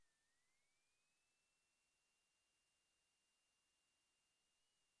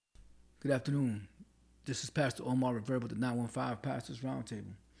Good afternoon. This is Pastor Omar Rivera with the 915 Pastors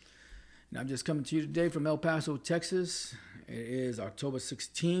Roundtable. And I'm just coming to you today from El Paso, Texas. It is October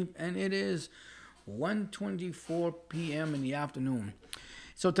 16th, and it is 1:24 p.m. in the afternoon.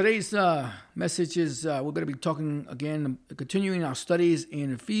 So today's message is we're going to be talking again, continuing our studies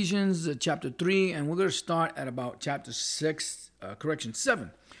in Ephesians chapter 3, and we're going to start at about chapter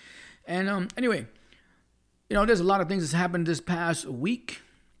 7. And anyway, there's a lot of things that's happened this past week.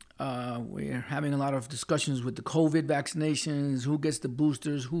 We're having a lot of discussions with the COVID vaccinations, who gets the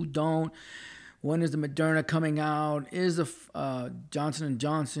boosters, who don't, when is the Moderna coming out, is the Johnson &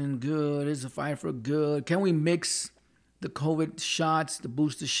 Johnson good, is the Pfizer good, can we mix the COVID shots, the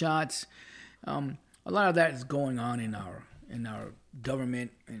booster shots? A lot of that is going on in our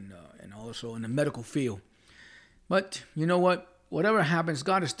government and also in the medical field. But you know what? Whatever happens,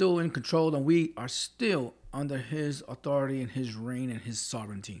 God is still in control, and we are still under His authority and His reign and His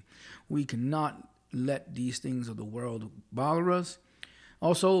sovereignty. We cannot let these things of the world bother us.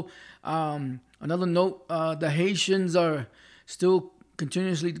 Also, another note, the Haitians are still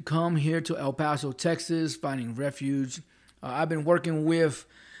continuously to come here to El Paso, Texas, finding refuge. I've been working with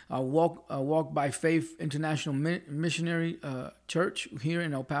Walk by Faith International Missionary Church here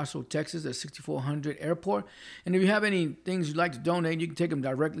in El Paso, Texas at 6400 Airport. And if you have any things you'd like to donate, you can take them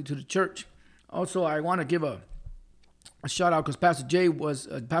directly to the church. Also, I want to give a shout out because Pastor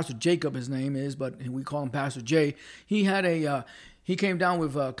Jacob, his name is, but we call him Pastor Jay. He came down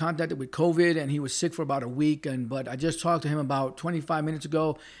with contacted with COVID, and he was sick for about a week. But I just talked to him about 25 minutes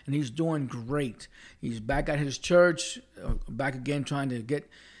ago, and he's doing great. He's back at his church, back again trying to get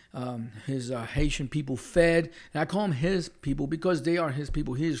his Haitian people fed. And I call them his people because they are his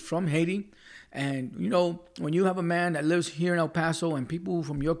people. He is from Haiti. And, when you have a man that lives here in El Paso and people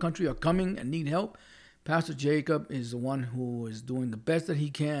from your country are coming and need help, Pastor Jacob is the one who is doing the best that he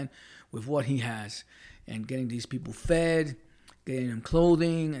can with what he has and getting these people fed, getting them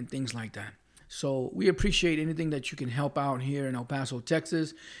clothing and things like that. So we appreciate anything that you can help out here in El Paso,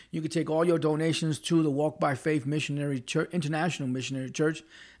 Texas. You can take all your donations to the Walk by Faith Missionary Church, International Missionary Church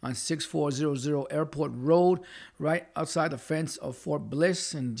on 6400 Airport Road, right outside the fence of Fort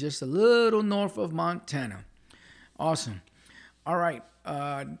Bliss and just a little north of Montana. Awesome. All right.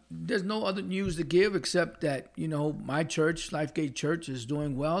 There's no other news to give except that, my church, Lifegate Church, is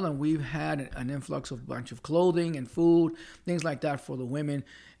doing well, and we've had an influx of a bunch of clothing and food, things like that for the women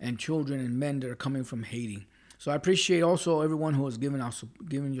and children and men that are coming from Haiti. So I appreciate also everyone who has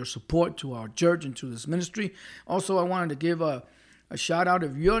given your support to our church and to this ministry. Also, I wanted to give a shout out.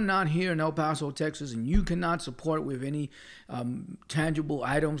 If you're not here in El Paso, Texas, and you cannot support with any tangible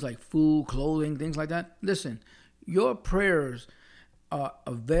items like food, clothing, things like that, listen, your prayers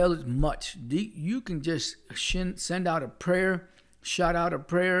avail much. You can just send out a prayer, shout out a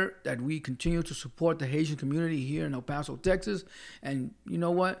prayer that we continue to support the Haitian community here in El Paso, Texas. And you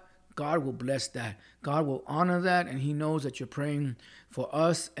know what? God will bless that. God will honor that, and He knows that you're praying for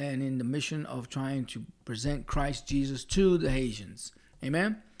us and in the mission of trying to present Christ Jesus to the Haitians.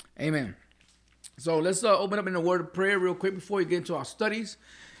 Amen? Amen. So let's open up in a word of prayer real quick before we get into our studies.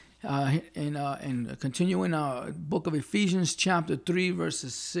 And continuing our book of Ephesians chapter 3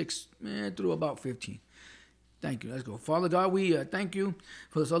 verses 6 through about 15. Thank you. Let's go. Father God, we thank you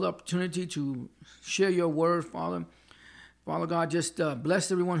for this other opportunity to share your word, Father. Father God, just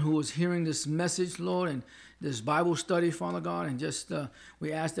bless everyone who is hearing this message, Lord, and this Bible study, Father God. And just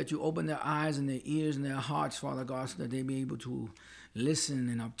we ask that you open their eyes and their ears and their hearts, Father God, so that they be able to listen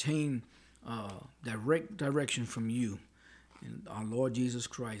and obtain direct direction from you. And our Lord Jesus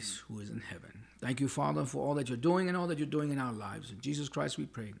Christ, who is in heaven. Thank you, Father, for all that you're doing and all that you're doing in our lives. In Jesus Christ we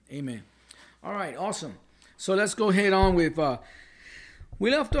pray. Amen. All right, awesome. So let's go ahead on with,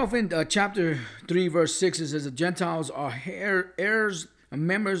 we left off in chapter 3, verse 6. It says, the Gentiles are heirs,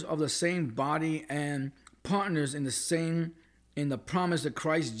 members of the same body, and partners in the promise of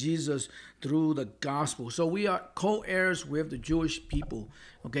Christ Jesus through the gospel. So we are co-heirs with the Jewish people.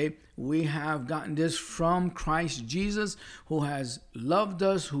 Okay, we have gotten this from Christ Jesus, who has loved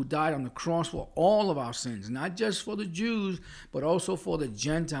us, who died on the cross for all of our sins, not just for the Jews, but also for the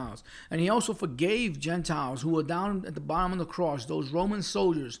Gentiles. And He also forgave Gentiles who were down at the bottom of the cross, those Roman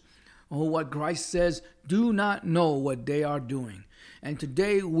soldiers who, what Christ says, do not know what they are doing. And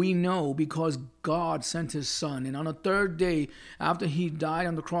today we know because God sent His Son. And on the third day, after He died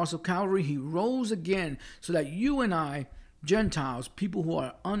on the cross of Calvary, He rose again so that you and I, Gentiles, people who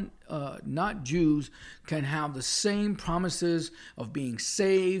are not Jews, can have the same promises of being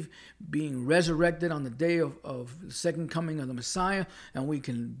saved, being resurrected on the day of the second coming of the Messiah, and we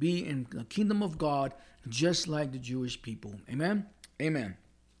can be in the kingdom of God just like the Jewish people. Amen? Amen.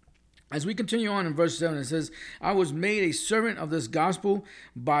 As we continue on in verse 7, it says, I was made a servant of this gospel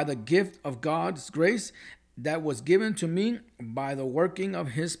by the gift of God's grace that was given to me by the working of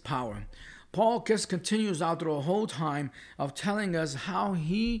his power. Paul just continues out through the whole time of telling us how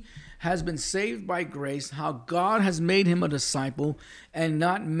he has been saved by grace, how God has made him a disciple and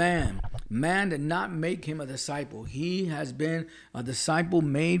not man. Man did not make him a disciple. He has been a disciple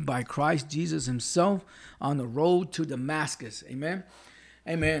made by Christ Jesus himself on the road to Damascus. Amen?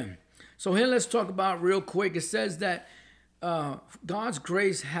 Amen. So here let's talk about real quick. It says that God's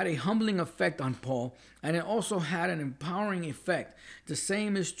grace had a humbling effect on Paul, and it also had an empowering effect. The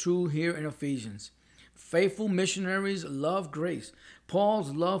same is true here in Ephesians. Faithful missionaries love grace.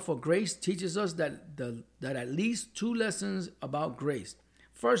 Paul's love for grace teaches us that at least two lessons about grace.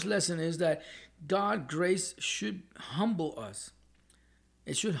 First lesson is that God's grace should humble us.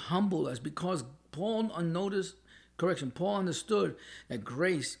 It should humble us because Paul understood that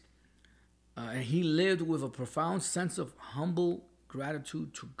grace, and he lived with a profound sense of humble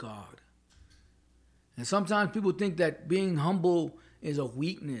gratitude to God. And sometimes people think that being humble is a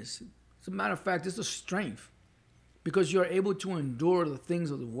weakness. As a matter of fact, it's a strength because you're able to endure the things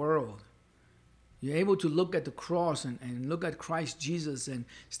of the world. You're able to look at the cross and look at Christ Jesus and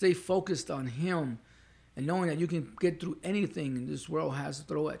stay focused on him and knowing that you can get through anything this world has to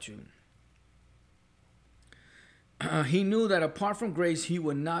throw at you. He knew that apart from grace, he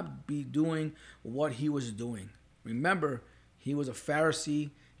would not be doing what he was doing. Remember, he was a Pharisee.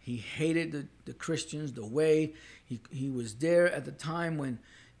 He hated the Christians, the way. He was there at the time when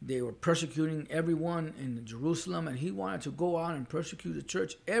they were persecuting everyone in Jerusalem, and he wanted to go out and persecute the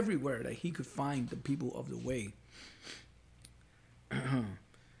church everywhere that he could find the people of the way.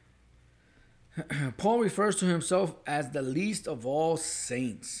 Paul refers to himself as the least of all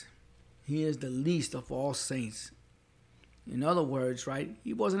saints. He is the least of all saints. In other words, right,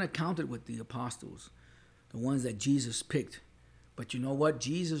 he wasn't accounted with the apostles, the ones that Jesus picked. But you know what?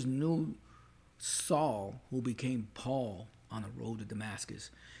 Jesus knew Saul, who became Paul on the road to Damascus.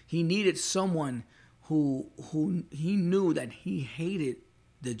 He needed someone who he knew that he hated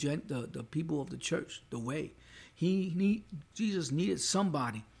the people of the church, the way. Jesus needed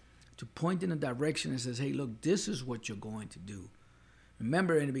somebody to point in a direction and says, hey, look, this is what you're going to do.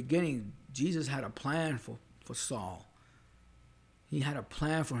 Remember, in the beginning, Jesus had a plan for Saul. He had a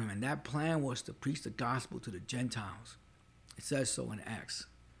plan for him, and that plan was to preach the gospel to the Gentiles. It says so in Acts.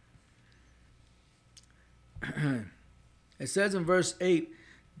 It says in verse 8,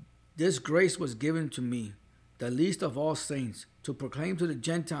 this grace was given to me, the least of all saints, to proclaim to the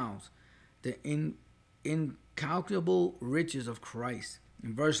Gentiles the incalculable riches of Christ.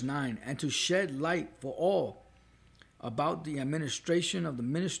 In verse 9, and to shed light for all about the administration of the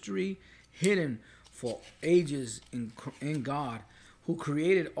ministry hidden for ages in God, who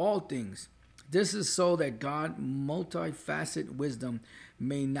created all things. This is so that God's multifaceted wisdom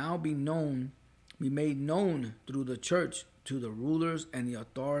may now be made known through the church to the rulers and the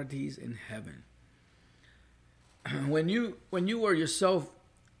authorities in heaven. When you were yourself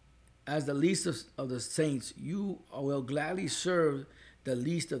as the least of the saints, you will gladly serve the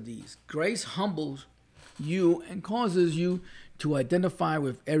least of these. Grace humbles you and causes you to identify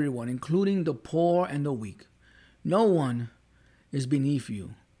with everyone, including the poor and the weak. No one is beneath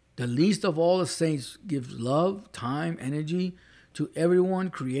you. The least of all the saints gives love, time, energy to everyone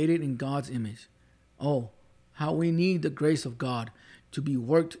created in God's image. Oh, how we need the grace of God to be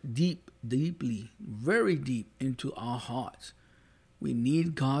worked deeply, very deep into our hearts. We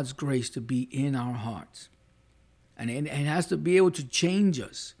need God's grace to be in our hearts. And it has to be able to change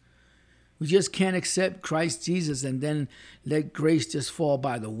us. We just can't accept Christ Jesus and then let grace just fall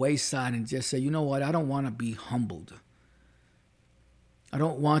by the wayside and just say, you know what, I don't want to be humbled. I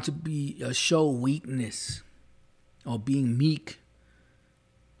don't want to show weakness or being meek.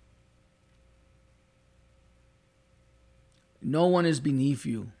 No one is beneath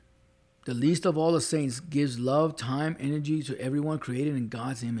you. The least of all the saints gives love, time, energy to everyone created in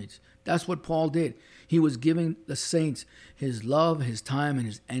God's image. That's what Paul did. He was giving the saints his love, his time, and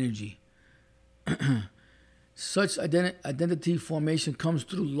his energy. Such identity formation comes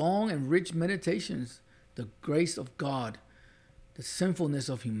through long and rich meditations, the grace of God, the sinfulness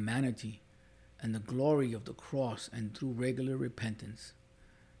of humanity, and the glory of the cross, and through regular repentance.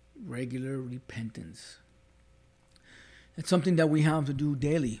 Regular repentance. It's something that we have to do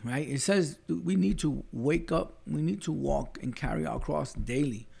daily, right? It says we need to wake up, we need to walk and carry our cross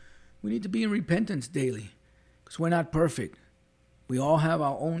daily. We need to be in repentance daily because we're not perfect. We all have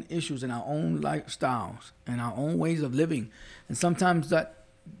our own issues and our own lifestyles and our own ways of living. And sometimes that,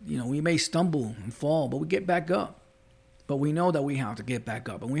 we may stumble and fall, but we get back up. But we know that we have to get back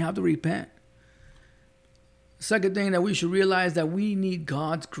up and we have to repent. Second thing that we should realize, that we need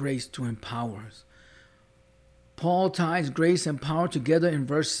God's grace to empower us. Paul ties grace and power together in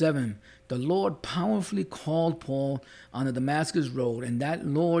verse 7. The Lord powerfully called Paul on the Damascus road, and that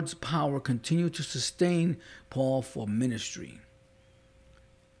Lord's power continued to sustain Paul for ministry.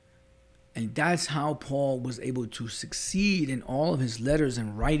 And that's how Paul was able to succeed in all of his letters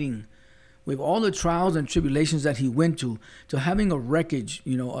and writing. With all the trials and tribulations that he went to having a wreckage,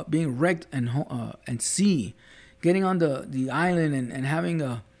 being wrecked and sea, getting on the island and having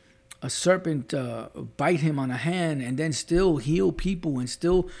a serpent bite him on a hand, and then still heal people and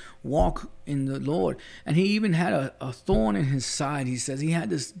still walk in the Lord. And he even had a thorn in his side. He says he had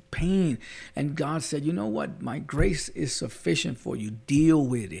this pain, and God said, you know what? My grace is sufficient for you. Deal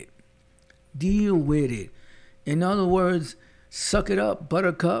with it. Deal with it. In other words, suck it up,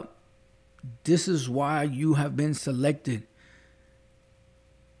 buttercup. This is why you have been selected.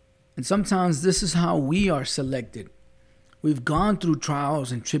 And sometimes this is how we are selected. We've gone through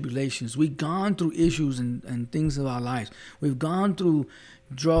trials and tribulations. We've gone through issues and things of our lives. We've gone through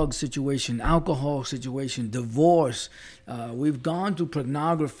drug situation, alcohol situation, divorce. We've gone through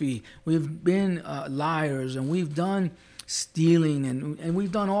pornography. We've been liars, and we've done stealing, and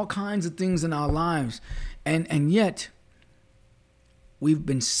we've done all kinds of things in our lives. And yet, we've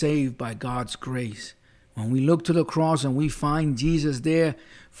been saved by God's grace. When we look to the cross and we find Jesus there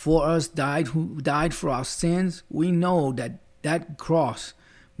for us, who died for our sins, we know that cross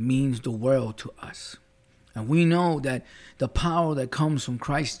means the world to us. And we know that the power that comes from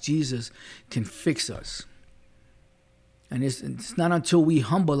Christ Jesus can fix us. And it's not until we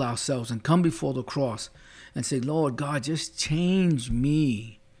humble ourselves and come before the cross and say, Lord God, just change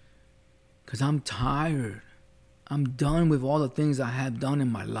me, because I'm tired. I'm done with all the things I have done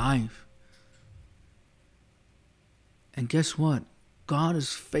in my life. And guess what? God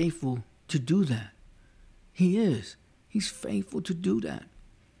is faithful to do that. He is. He's faithful to do that.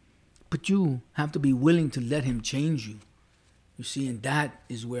 But you have to be willing to let him change you. You see, and that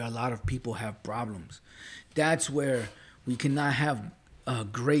is where a lot of people have problems. That's where we cannot have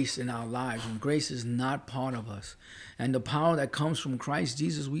grace in our lives, when grace is not part of us. And the power that comes from Christ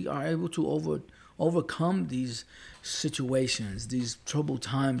Jesus, we are able to overcome these situations, these troubled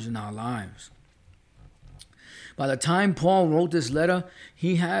times in our lives. By the time Paul wrote this letter,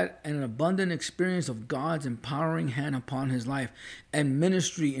 he had an abundant experience of God's empowering hand upon his life and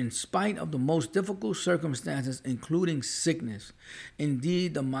ministry in spite of the most difficult circumstances, including sickness.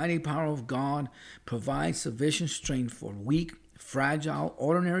 Indeed, the mighty power of God provides sufficient strength for weak, fragile,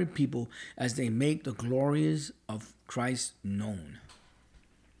 ordinary people as they make the glories of Christ known.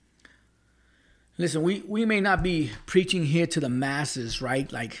 Listen, we may not be preaching here to the masses,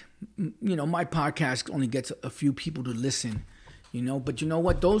 right? Like, my podcast only gets a few people to listen, But you know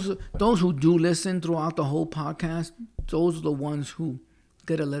what? Those who do listen throughout the whole podcast, those are the ones who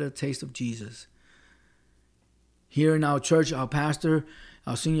get a little taste of Jesus. Here in our church, our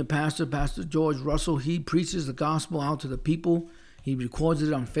senior pastor, Pastor George Russell, he preaches the gospel out to the people. He records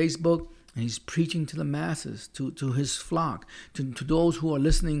it on Facebook, and he's preaching to the masses, to his flock, to those who are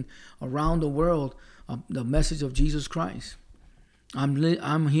listening around the world, the message of Jesus Christ.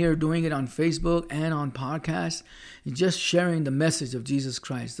 I'm here doing it on Facebook and on podcasts, and just sharing the message of Jesus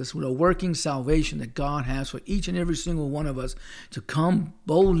Christ. That's the working salvation that God has for each and every single one of us, to come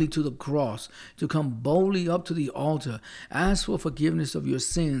boldly to the cross, to come boldly up to the altar, ask for forgiveness of your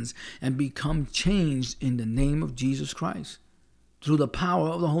sins, and become changed in the name of Jesus Christ through the power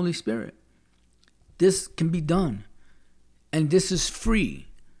of the Holy Spirit. This can be done, and this is free.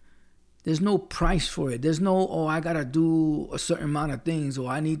 There's no price for it. There's no, I got to do a certain amount of things, or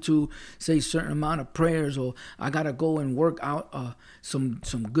I need to say a certain amount of prayers, or I got to go and work out some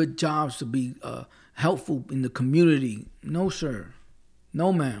good jobs to be helpful in the community. No, sir.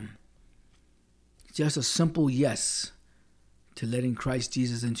 No, ma'am. Just a simple yes to letting Christ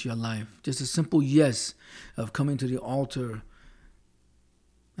Jesus into your life. Just a simple yes of coming to the altar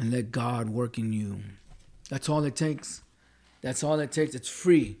and let God work in you. That's all it takes. That's all it takes. It's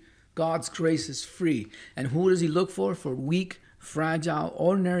free. God's grace is free. And who does he look for? For weak, fragile,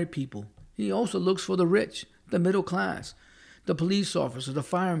 ordinary people. He also looks for the rich, the middle class, the police officer, the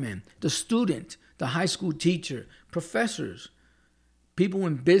fireman, the student, the high school teacher, professors, people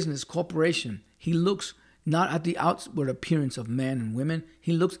in business, corporation. He looks not at the outward appearance of men and women.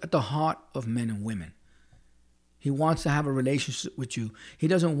 He looks at the heart of men and women. He wants to have a relationship with you. He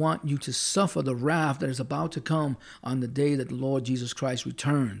doesn't want you to suffer the wrath that is about to come on the day that the Lord Jesus Christ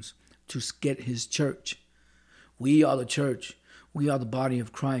returns to get his church. We are the church. We are the body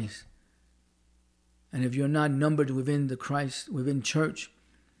of Christ. And if you're not numbered within within church,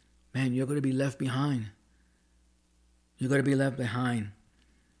 man, you're going to be left behind. You're going to be left behind.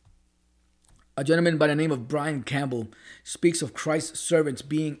 A gentleman by the name of Brian Campbell speaks of Christ's servants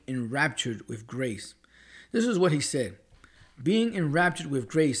being enraptured with grace. This is what he said. Being enraptured with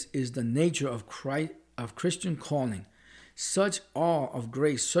grace is the nature of Christian calling. Such awe of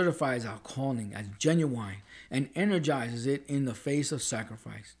grace certifies our calling as genuine and energizes it in the face of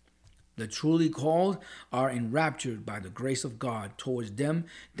sacrifice. The truly called are enraptured by the grace of God towards them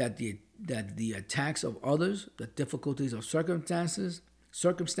that the attacks of others, the difficulties of circumstances,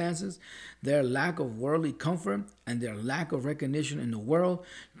 their lack of worldly comfort, and their lack of recognition in the world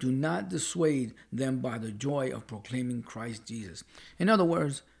do not dissuade them by the joy of proclaiming Christ Jesus. In other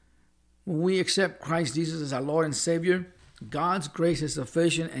words, when we accept Christ Jesus as our Lord and Savior, God's grace is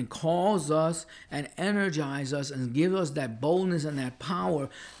sufficient and calls us and energizes us and gives us that boldness and that power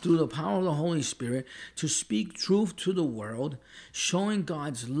through the power of the Holy Spirit to speak truth to the world, showing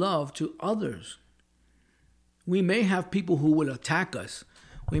God's love to others. We may have people who will attack us.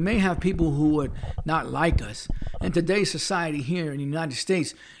 We may have people who would not like us. In today's society here in the United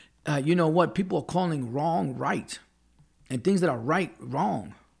States, you know what? People are calling wrong right and things that are right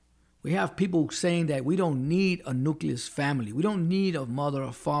wrong. We have people saying that we don't need a nucleus family. We don't need a mother,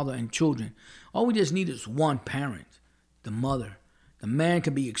 a father, and children. All we just need is one parent, the mother. The man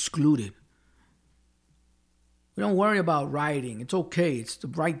can be excluded. We don't worry about rioting. It's okay. It's the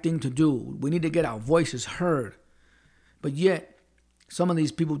right thing to do. We need to get our voices heard. But yet, some of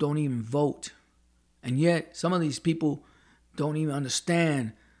these people don't even vote. And yet, some of these people don't even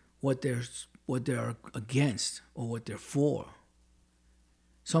understand what they're against or what they're for.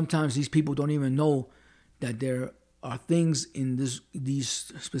 Sometimes these people don't even know that there are things in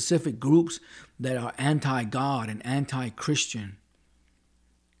these specific groups that are anti-God and anti-Christian.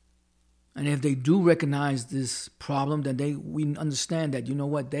 And if they do recognize this problem, then we understand that, you know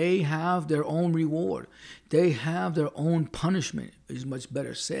what, they have their own reward. They have their own punishment, is much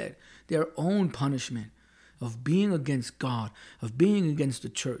better said. Their own punishment of being against God, of being against the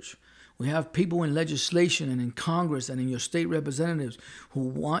church. We have people in legislation and in Congress and in your state representatives who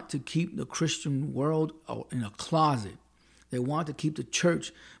want to keep the Christian world in a closet. They want to keep the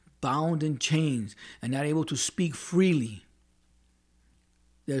church bound in chains and not able to speak freely.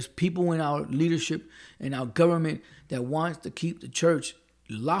 There's people in our leadership and our government that wants to keep the church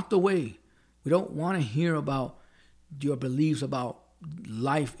locked away. We don't want to hear about your beliefs about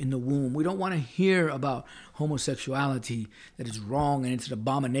life in the womb. We don't want to hear about homosexuality, that is wrong and it's an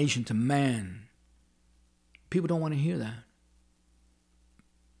abomination to man. People don't want to hear that.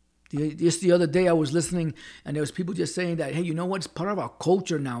 Just the other day I was listening and there was people just saying that, hey, you know what? It's part of our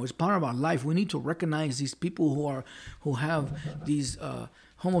culture now. It's part of our life. We need to recognize these people who have these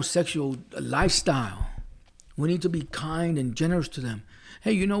homosexual lifestyle. We need to be kind and generous to them.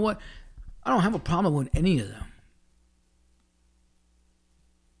 Hey, you know what? I don't have a problem with any of them.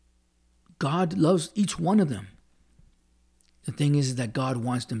 God loves each one of them. The thing is that God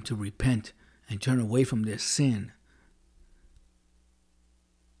wants them to repent and turn away from their sin.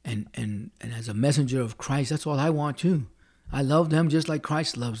 And as a messenger of Christ, that's all I want too. I love them just like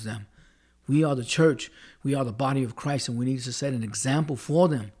Christ loves them. We are the church. We are the body of Christ, and we need to set an example for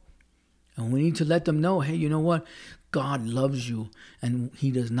them. And we need to let them know, hey, you know what? God loves you, and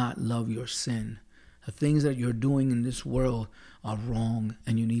he does not love your sin. The things that you're doing in this world are wrong,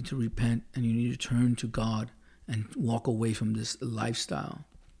 and you need to repent, and you need to turn to God and walk away from this lifestyle.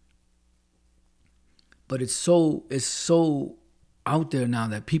 But it's so out there now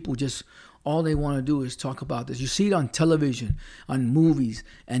that people just, all they want to do is talk about this. You see it on television, on movies,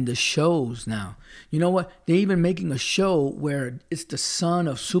 and the shows now. You know what? They're even making a show where it's the son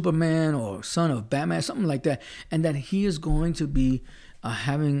of Superman or son of Batman, something like that, and that he is going to be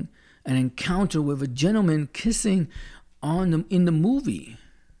having an encounter with a gentleman kissing in the movie.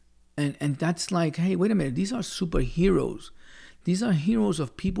 And that's like, hey, wait a minute. These are superheroes. These are heroes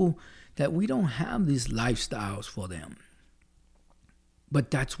of people that we don't have these lifestyles for them. But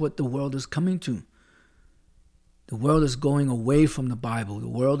that's what the world is coming to. The world is going away from the Bible. The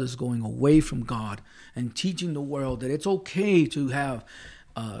world is going away from God and teaching the world that it's okay to have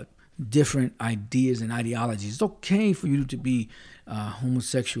different ideas and ideologies. It's okay for you to be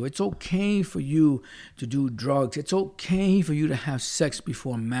homosexual. It's okay for you to do drugs. It's okay for you to have sex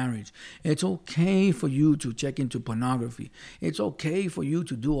before marriage. It's okay for you to check into pornography. It's okay for you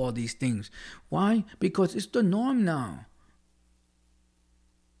to do all these things. Why? Because it's the norm now.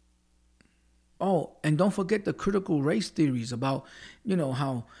 Oh, and don't forget the critical race theories about,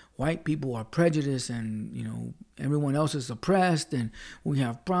 how white people are prejudiced and, everyone else is oppressed and we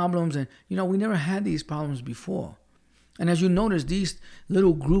have problems. And, we never had these problems before. And as you notice, these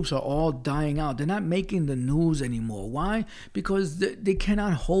little groups are all dying out. They're not making the news anymore. Why? Because they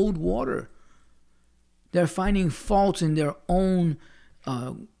cannot hold water. They're finding faults in their own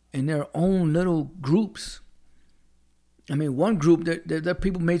little groups. I mean, one group, the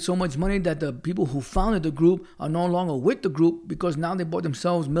people made so much money that the people who founded the group are no longer with the group because now they bought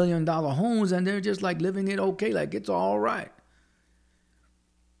themselves $1 million homes and they're just like living it okay, like it's all right.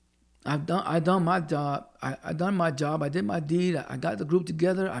 I done my job. I done my job. I did my deed. I got the group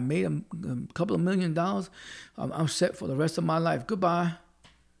together. I made a couple of $1 million. I'm set for the rest of my life. Goodbye.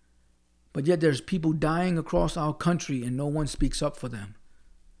 But yet there's people dying across our country and no one speaks up for them.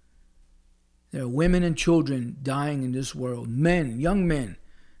 There are women and children dying in this world. Men, young men,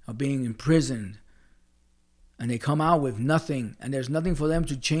 are being imprisoned. And they come out with nothing. And there's nothing for them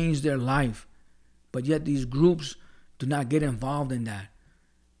to change their life. But yet these groups do not get involved in that.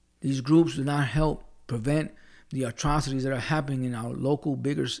 These groups do not help prevent the atrocities that are happening in our local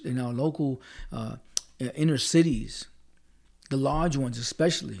inner cities. The large ones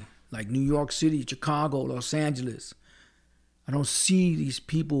especially, like New York City, Chicago, Los Angeles. I don't see these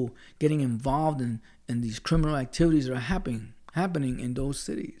people getting involved in these criminal activities that are happening in those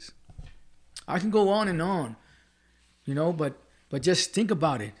cities. I can go on and on, but just think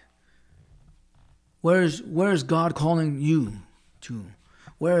about it. Where is God calling you to?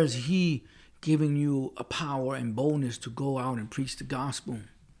 Where is He giving you a power and boldness to go out and preach the gospel?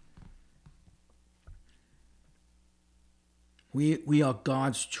 We are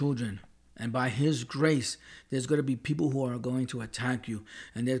God's children. And by His grace, there's going to be people who are going to attack you.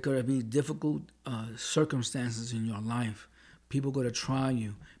 And there's going to be difficult circumstances in your life. People are going to try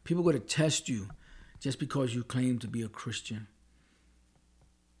you. People are going to test you just because you claim to be a Christian.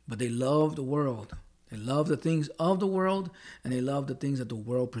 But they love the world. They love the things of the world. And they love the things that the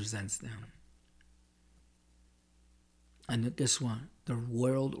world presents them. And guess what? The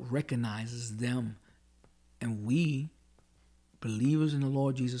world recognizes them. And we, believers in the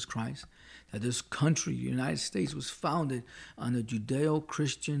Lord Jesus Christ, that this country, the United States, was founded on a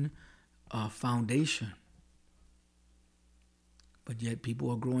Judeo-Christian foundation. But yet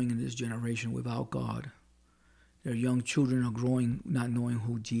people are growing in this generation without God. Their young children are growing not knowing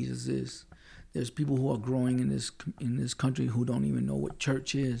who Jesus is. There's people who are growing in this country who don't even know what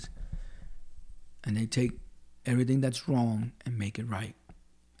church is. And they take everything that's wrong and make it right.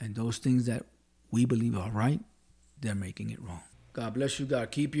 And those things that we believe are right, they're making it wrong. God bless you.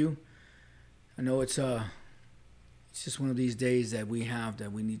 God keep you. I know it's just one of these days that we have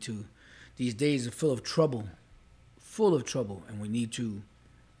that we need to. These days are full of trouble, and we need to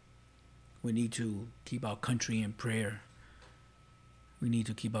keep our country in prayer. We need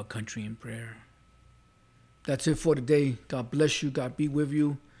to keep our country in prayer. That's it for today. God bless you. God be with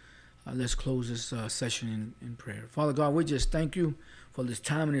you. Let's close this session in prayer. Father God, we just thank you for this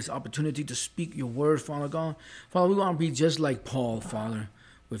time and this opportunity to speak your word, Father God. Father, we want to be just like Paul, Father,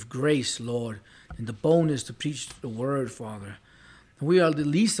 with grace, Lord, and the boldness to preach the word, Father. We are the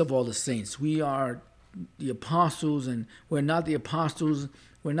least of all the saints. We are the apostles, and we're not the apostles.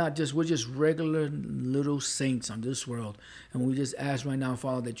 We're just regular little saints on this world. And we just ask right now,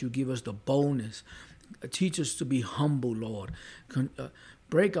 Father, that you give us the boldness. Teach us to be humble, Lord.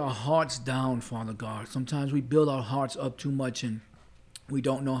 Break our hearts down, Father God. Sometimes we build our hearts up too much and we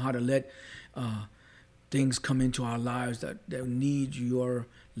don't know how to let things come into our lives that need your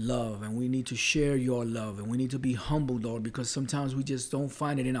love, and we need to share your love, and we need to be humble, Lord, because sometimes we just don't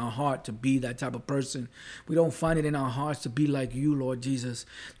find it in our heart to be that type of person. We don't find it in our hearts to be like you, Lord Jesus.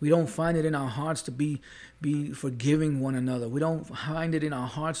 We don't find it in our hearts to be forgiving one another. We don't find it in our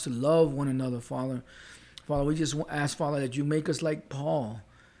hearts to love one another, Father. Father, we just ask, Father, that you make us like Paul,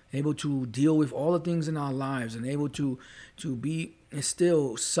 able to deal with all the things in our lives and able to be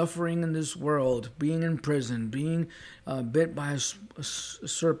still suffering in this world, being in prison, being bit by a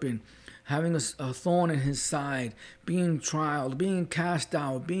serpent, having a thorn in his side, being trialed, being cast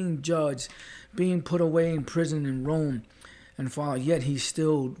out, being judged, being put away in prison in Rome. And Father, yet he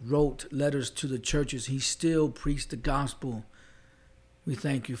still wrote letters to the churches. He still preached the gospel. We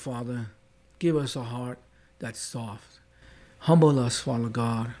thank you, Father. Give us a heart that's soft. Humble us, Father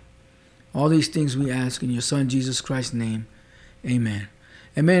God. All these things we ask in your Son, Jesus Christ's name. Amen.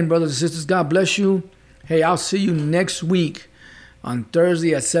 Amen, brothers and sisters. God bless you. Hey, I'll see you next week on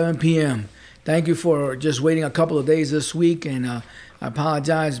Thursday at 7 p.m. Thank you for just waiting a couple of days this week. And I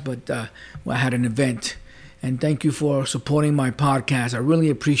apologize, but I had an event. And thank you for supporting my podcast. I really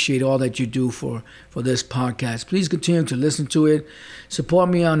appreciate all that you do for this podcast. Please continue to listen to it. Support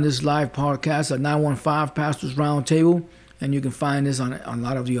me on this live podcast at 915 Pastors Roundtable. And you can find this on a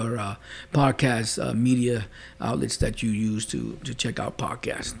lot of your podcast media outlets that you use to check out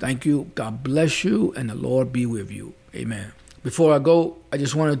podcasts. Thank you. God bless you, and the Lord be with you. Amen. Before I go, I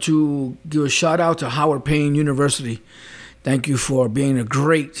just wanted to give a shout out to Howard Payne University. Thank you for being a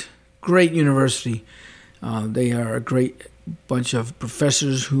great university. They are a great bunch of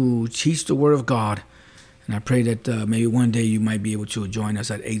professors who teach the Word of God. And I pray that maybe one day you might be able to join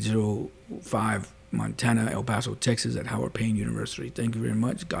us at 805 Montana, El Paso, Texas at Howard Payne University. Thank you very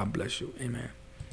much. God bless you. Amen.